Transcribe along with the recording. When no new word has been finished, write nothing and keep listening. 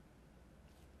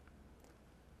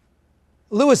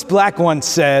Lewis Black once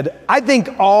said, "I think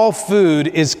all food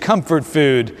is comfort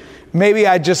food. Maybe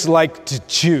I just like to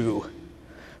chew."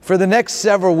 For the next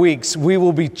several weeks, we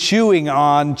will be chewing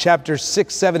on chapters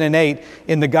 6, 7, and 8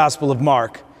 in the Gospel of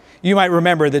Mark. You might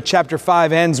remember that chapter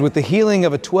 5 ends with the healing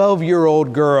of a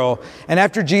 12-year-old girl. And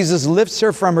after Jesus lifts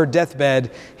her from her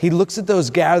deathbed, he looks at those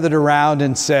gathered around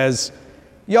and says,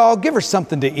 "Y'all, give her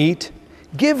something to eat.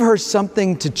 Give her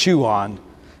something to chew on."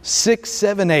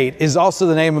 678 is also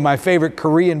the name of my favorite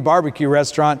Korean barbecue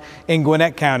restaurant in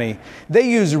Gwinnett County. They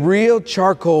use real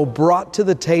charcoal brought to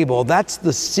the table. That's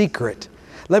the secret.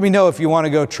 Let me know if you want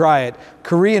to go try it.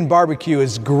 Korean barbecue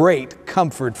is great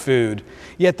comfort food.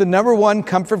 Yet the number one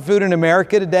comfort food in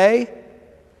America today?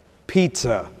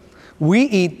 Pizza. We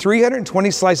eat 320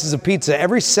 slices of pizza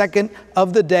every second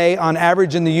of the day on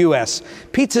average in the U.S.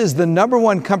 Pizza is the number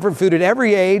one comfort food at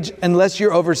every age unless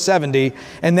you're over 70,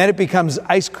 and then it becomes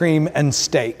ice cream and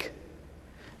steak.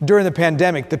 During the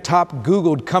pandemic, the top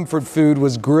Googled comfort food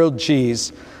was grilled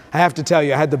cheese. I have to tell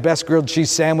you, I had the best grilled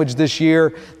cheese sandwich this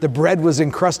year. The bread was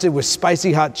encrusted with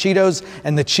spicy hot Cheetos,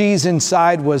 and the cheese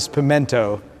inside was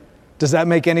pimento. Does that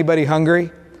make anybody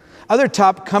hungry? Other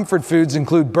top comfort foods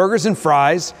include burgers and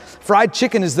fries. Fried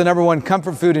chicken is the number one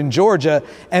comfort food in Georgia,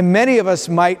 and many of us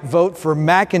might vote for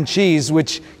mac and cheese,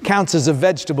 which counts as a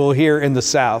vegetable here in the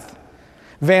South.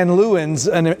 Van Leeuwen's,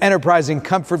 an enterprising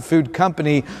comfort food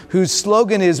company whose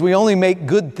slogan is "We only make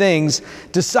good things,"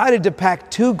 decided to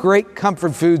pack two great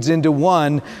comfort foods into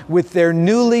one with their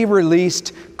newly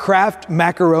released Kraft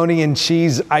macaroni and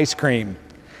cheese ice cream.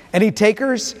 Any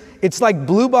takers? It's like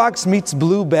Blue Box meets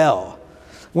Blue Bell.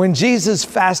 When Jesus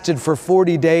fasted for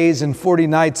 40 days and 40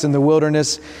 nights in the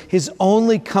wilderness, his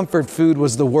only comfort food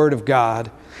was the Word of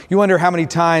God. You wonder how many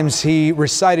times he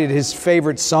recited his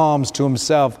favorite Psalms to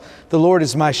himself. "The Lord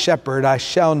is my shepherd, I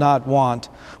shall not want."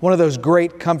 One of those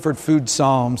great comfort food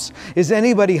Psalms. Is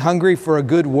anybody hungry for a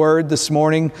good word this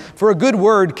morning? For a good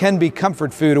word can be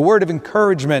comfort food. A word of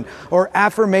encouragement or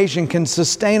affirmation can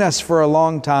sustain us for a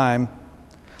long time.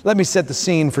 Let me set the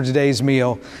scene for today's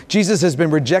meal. Jesus has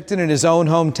been rejected in his own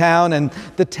hometown, and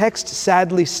the text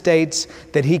sadly states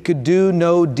that he could do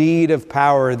no deed of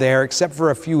power there except for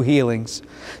a few healings.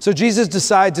 So Jesus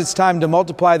decides it's time to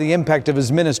multiply the impact of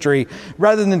his ministry.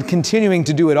 Rather than continuing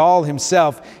to do it all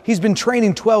himself, he's been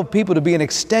training 12 people to be an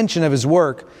extension of his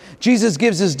work. Jesus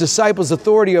gives his disciples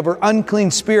authority over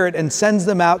unclean spirit and sends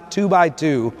them out 2 by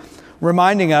 2,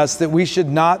 reminding us that we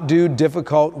should not do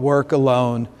difficult work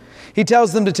alone. He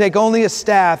tells them to take only a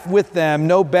staff with them,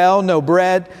 no bell, no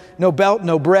bread, no belt,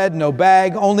 no bread, no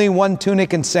bag, only one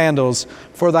tunic and sandals.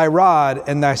 For thy rod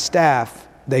and thy staff,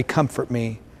 they comfort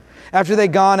me. After they've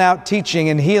gone out teaching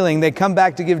and healing, they come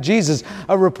back to give Jesus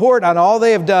a report on all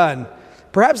they have done.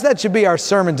 Perhaps that should be our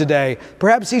sermon today.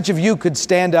 Perhaps each of you could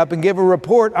stand up and give a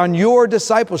report on your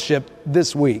discipleship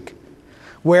this week.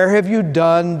 Where have you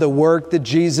done the work that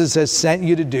Jesus has sent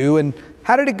you to do, and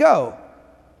how did it go?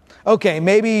 Okay,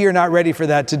 maybe you're not ready for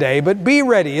that today, but be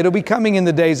ready. It'll be coming in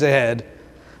the days ahead.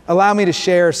 Allow me to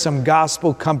share some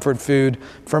gospel comfort food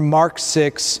from Mark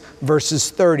 6,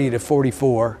 verses 30 to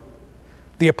 44.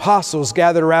 The apostles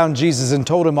gathered around Jesus and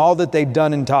told him all that they'd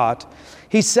done and taught.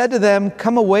 He said to them,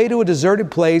 "Come away to a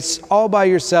deserted place all by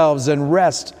yourselves and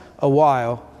rest a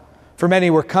while." For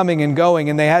many were coming and going,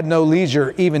 and they had no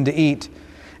leisure even to eat.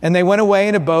 And they went away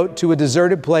in a boat to a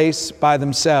deserted place by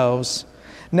themselves.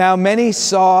 Now many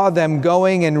saw them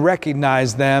going and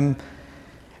recognized them,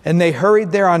 and they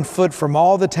hurried there on foot from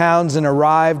all the towns and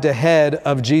arrived ahead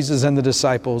of Jesus and the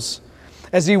disciples.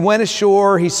 As he went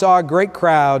ashore, he saw a great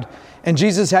crowd, and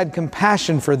Jesus had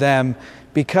compassion for them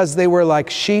because they were like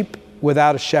sheep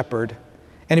without a shepherd.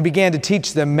 And he began to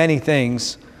teach them many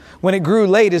things. When it grew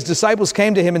late, his disciples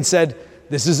came to him and said,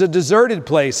 "This is a deserted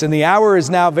place, and the hour is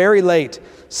now very late.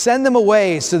 Send them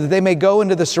away so that they may go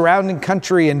into the surrounding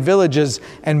country and villages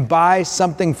and buy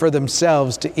something for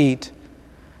themselves to eat."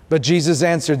 But Jesus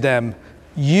answered them,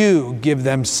 "You give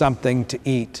them something to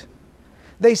eat."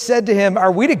 They said to him,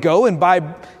 "Are we to go and buy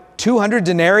 200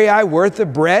 denarii worth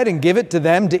of bread and give it to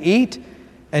them to eat?"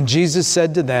 And Jesus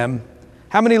said to them,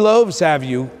 "How many loaves have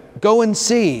you? Go and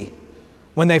see."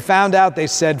 When they found out, they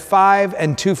said, 5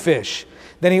 and 2 fish.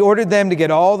 Then he ordered them to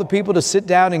get all the people to sit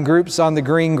down in groups on the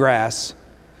green grass.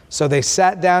 So they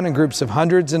sat down in groups of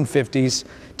hundreds and fifties,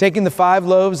 taking the 5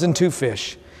 loaves and 2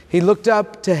 fish. He looked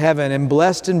up to heaven and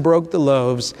blessed and broke the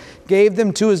loaves, gave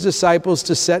them to his disciples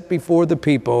to set before the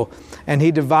people, and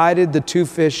he divided the 2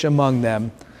 fish among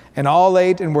them. And all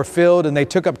ate and were filled, and they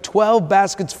took up 12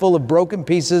 baskets full of broken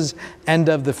pieces and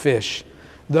of the fish.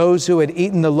 Those who had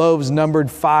eaten the loaves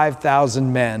numbered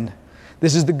 5,000 men.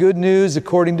 This is the good news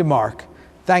according to Mark.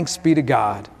 Thanks be to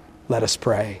God. Let us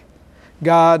pray.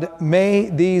 God, may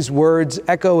these words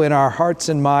echo in our hearts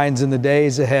and minds in the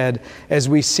days ahead as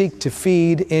we seek to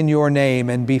feed in your name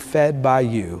and be fed by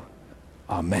you.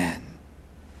 Amen.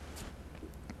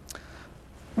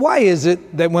 Why is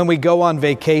it that when we go on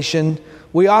vacation,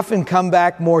 we often come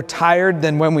back more tired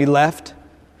than when we left?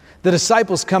 The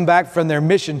disciples come back from their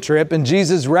mission trip, and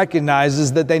Jesus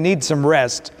recognizes that they need some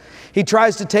rest. He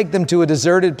tries to take them to a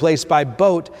deserted place by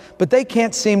boat, but they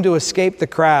can't seem to escape the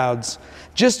crowds.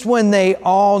 Just when they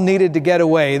all needed to get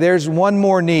away, there's one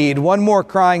more need, one more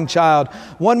crying child,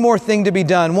 one more thing to be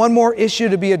done, one more issue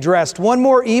to be addressed, one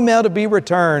more email to be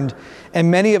returned. And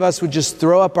many of us would just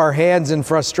throw up our hands in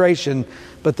frustration.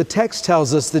 But the text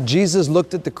tells us that Jesus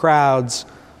looked at the crowds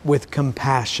with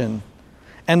compassion.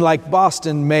 And like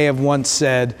Boston may have once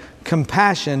said,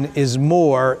 compassion is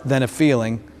more than a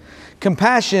feeling.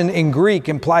 Compassion in Greek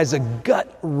implies a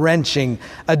gut-wrenching,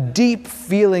 a deep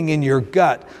feeling in your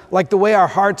gut, like the way our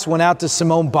hearts went out to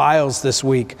Simone Biles this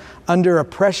week, under a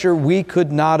pressure we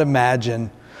could not imagine.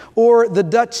 Or the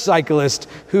Dutch cyclist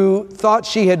who thought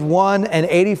she had won an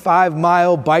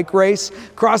 85-mile bike race,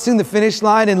 crossing the finish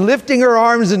line and lifting her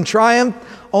arms in triumph,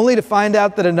 only to find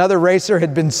out that another racer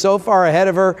had been so far ahead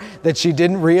of her that she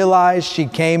didn't realize she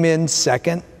came in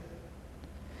second.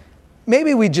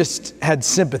 Maybe we just had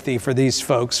sympathy for these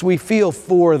folks. We feel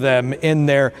for them in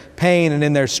their pain and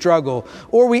in their struggle,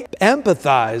 or we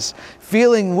empathize,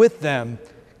 feeling with them.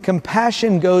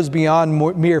 Compassion goes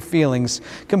beyond mere feelings.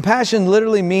 Compassion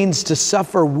literally means to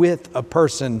suffer with a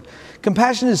person.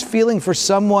 Compassion is a feeling for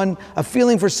someone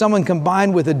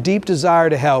combined with a deep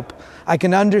desire to help. I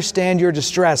can understand your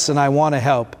distress and I want to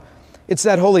help. It's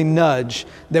that holy nudge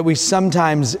that we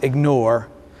sometimes ignore.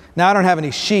 Now, I don't have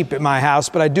any sheep at my house,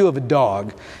 but I do have a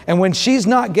dog. And when she's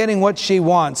not getting what she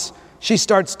wants, she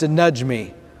starts to nudge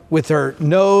me with her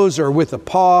nose or with a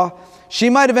paw. She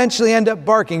might eventually end up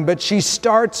barking, but she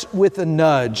starts with a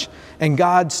nudge. And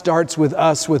God starts with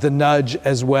us with a nudge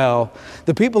as well.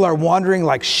 The people are wandering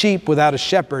like sheep without a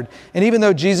shepherd. And even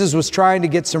though Jesus was trying to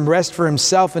get some rest for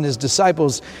himself and his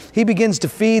disciples, he begins to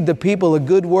feed the people a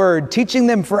good word, teaching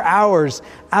them for hours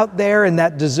out there in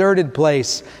that deserted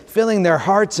place, filling their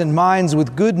hearts and minds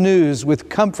with good news, with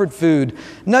comfort food,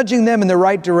 nudging them in the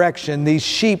right direction, these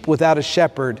sheep without a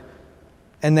shepherd.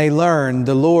 And they learn,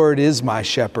 the Lord is my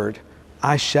shepherd.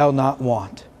 I shall not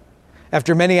want.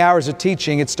 After many hours of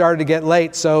teaching, it started to get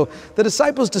late, so the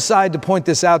disciples decide to point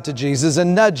this out to Jesus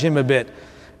and nudge him a bit.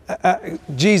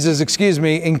 Jesus,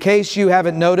 in case you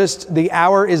haven't noticed, the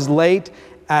hour is late,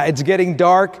 it's getting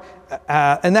dark,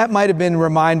 and that might have been a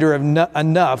reminder of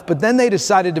enough, but then they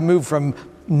decided to move from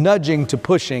nudging to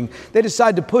pushing. They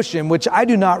decided to push him, which I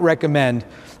do not recommend.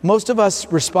 Most of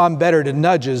us respond better to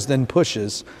nudges than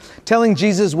pushes. Telling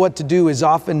Jesus what to do is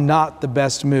often not the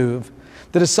best move.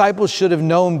 The disciples should have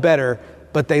known better,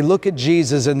 but they look at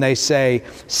Jesus and they say,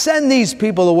 send these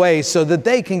people away so that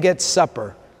they can get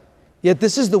supper. Yet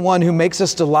this is the one who makes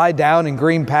us to lie down in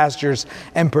green pastures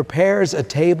and prepares a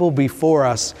table before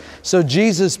us. So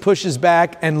Jesus pushes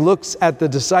back and looks at the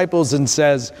disciples and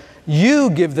says, you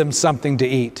give them something to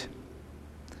eat.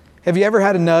 Have you ever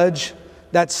had a nudge?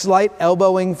 That slight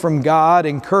elbowing from God,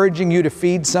 encouraging you to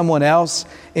feed someone else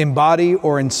in body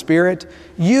or in spirit?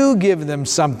 You give them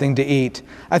something to eat.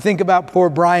 I think about poor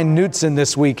Brian Knutson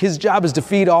this week. His job is to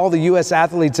feed all the U.S.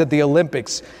 athletes at the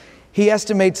Olympics. He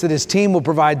estimates that his team will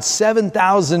provide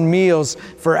 7,000 meals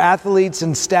for athletes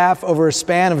and staff over a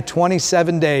span of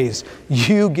 27 days.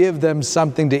 You give them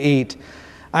something to eat.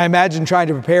 I imagine trying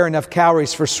to prepare enough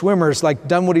calories for swimmers like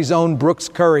Dunwoody's own Brooks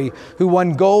Curry, who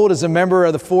won gold as a member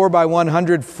of the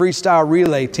 4x100 freestyle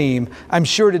relay team. I'm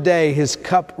sure today his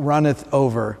cup runneth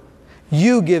over.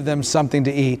 You give them something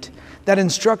to eat. That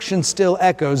instruction still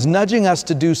echoes, nudging us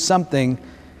to do something,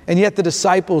 and yet the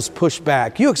disciples push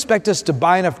back. You expect us to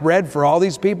buy enough bread for all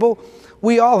these people?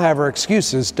 We all have our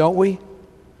excuses, don't we?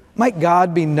 Might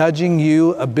God be nudging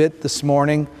you a bit this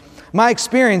morning? My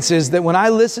experience is that when I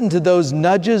listen to those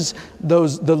nudges,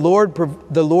 the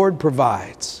Lord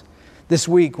provides. This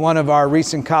week, one of our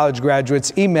recent college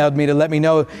graduates emailed me to let me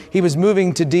know he was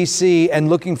moving to D.C. and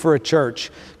looking for a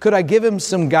church. Could I give him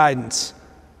some guidance?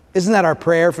 Isn't that our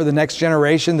prayer for the next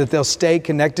generation, that they'll stay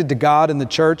connected to God and the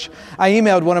church? I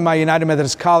emailed one of my United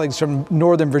Methodist colleagues from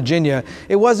Northern Virginia.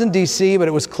 It wasn't D.C., but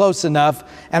it was close enough,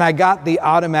 and I got the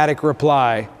automatic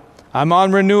reply. I'm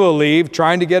on renewal leave,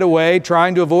 trying to get away,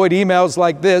 trying to avoid emails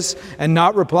like this, and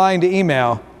not replying to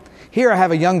email. Here I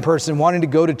have a young person wanting to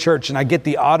go to church, and I get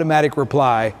the automatic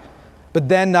reply, But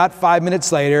then not 5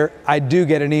 minutes later, I do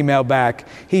get an email back.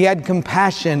 He had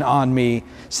compassion on me.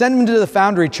 Send him to the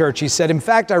Foundry Church, he said. In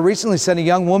fact, I recently sent a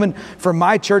young woman from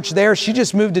my church there. She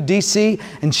just moved to D.C.,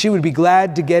 and she would be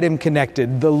glad to get him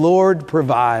connected. The Lord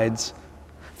provides.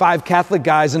 5 Catholic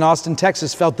guys in Austin,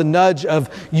 Texas felt the nudge of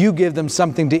you give them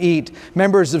something to eat.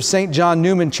 Members of St. John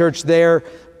Newman Church there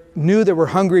knew there were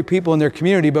hungry people in their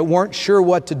community, but weren't sure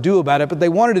what to do about it, but they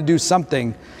wanted to do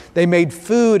something. They made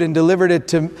food and delivered it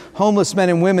to homeless men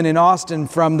and women in Austin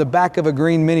from the back of a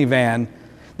green minivan.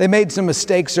 They made some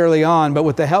mistakes early on, but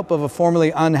with the help of a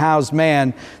formerly unhoused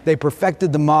man, they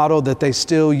perfected the model that they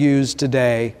still use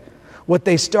today. What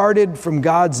they started from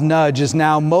God's nudge is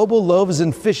now mobile loaves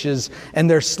and fishes, and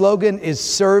their slogan is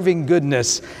serving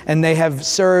goodness, and they have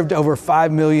served over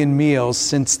 5 million meals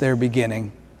since their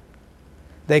beginning.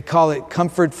 They call it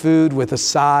comfort food with a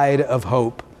side of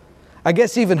hope. I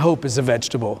guess even hope is a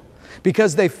vegetable,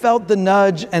 because they felt the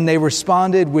nudge and they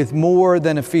responded with more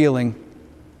than a feeling.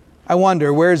 I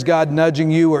wonder, where's God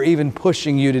nudging you or even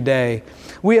pushing you today?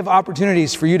 We have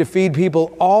opportunities for you to feed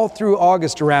people all through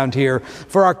August around here.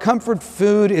 For our comfort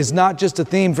food is not just a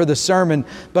theme for the sermon,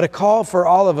 but a call for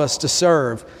all of us to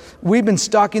serve. We've been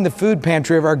stocking the food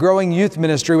pantry of our growing youth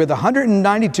ministry with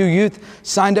 192 youth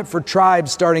signed up for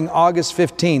Tribes starting August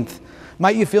 15th.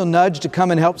 Might you feel nudged to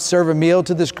come and help serve a meal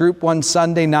to this group one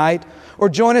Sunday night? Or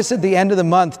join us at the end of the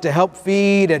month to help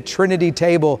feed at Trinity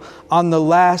Table on the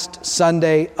last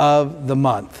Sunday of the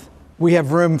month. We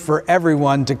have room for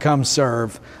everyone to come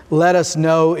serve. Let us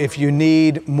know if you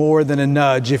need more than a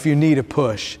nudge, if you need a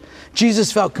push.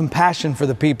 Jesus felt compassion for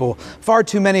the people. Far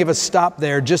too many of us stop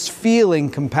there just feeling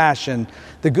compassion.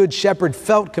 The Good Shepherd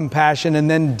felt compassion and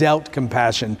then dealt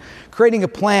compassion, creating a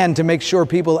plan to make sure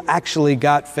people actually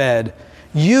got fed.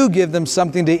 You give them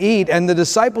something to eat, and the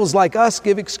disciples, like us,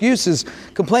 give excuses,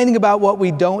 complaining about what we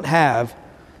don't have.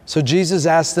 So Jesus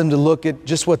asked them to look at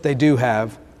just what they do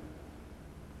have.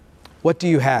 What do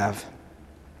you have?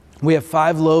 We have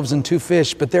 5 loaves and 2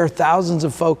 fish, but there are thousands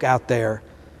of folk out there.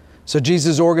 So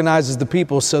Jesus organizes the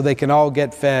people so they can all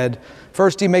get fed.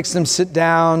 First, he makes them sit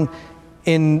down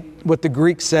in what the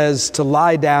Greek says to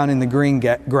lie down in the green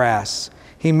grass.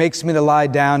 He makes me to lie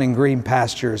down in green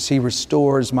pastures. He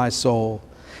restores my soul.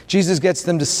 Jesus gets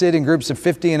them to sit in groups of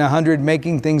 50 and 100,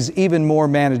 making things even more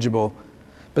manageable.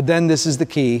 But then this is the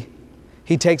key.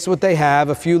 He takes what they have,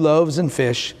 a few loaves and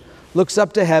fish, looks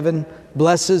up to heaven,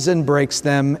 blesses and breaks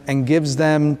them, and gives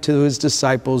them to his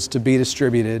disciples to be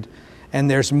distributed. And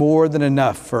there's more than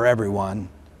enough for everyone.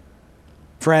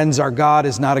 Friends, our God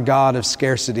is not a God of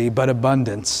scarcity, but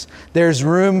abundance. There's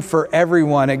room for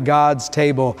everyone at God's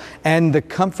table, and the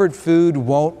comfort food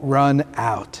won't run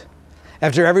out.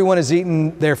 After everyone has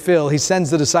eaten their fill, he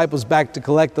sends the disciples back to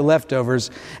collect the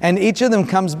leftovers, and each of them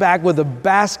comes back with a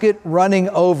basket running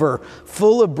over,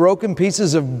 full of broken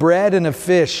pieces of bread and of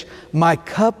fish. My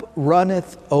cup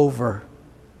runneth over.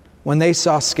 When they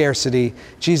saw scarcity,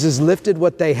 Jesus lifted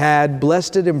what they had,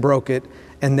 blessed it and broke it,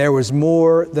 and there was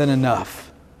more than enough.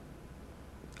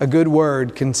 A good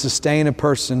word can sustain a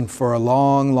person for a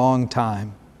long, long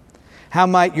time. How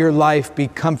might your life be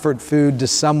comfort food to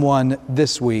someone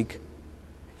this week?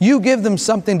 You give them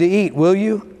something to eat, will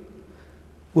you?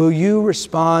 Will you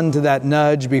respond to that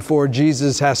nudge before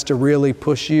Jesus has to really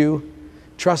push you,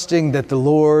 trusting that the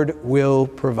Lord will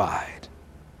provide?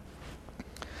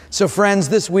 So friends,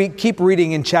 this week, keep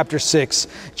reading in chapter 6.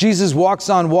 Jesus walks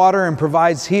on water and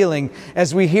provides healing.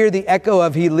 As we hear the echo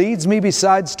of He leads me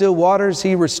beside still waters,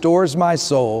 He restores my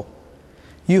soul.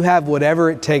 You have whatever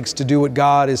it takes to do what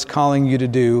God is calling you to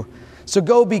do. So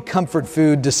go be comfort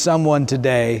food to someone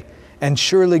today, and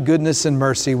surely goodness and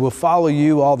mercy will follow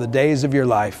you all the days of your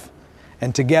life.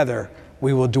 And together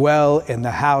we will dwell in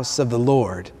the house of the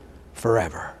Lord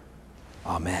forever.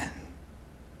 Amen.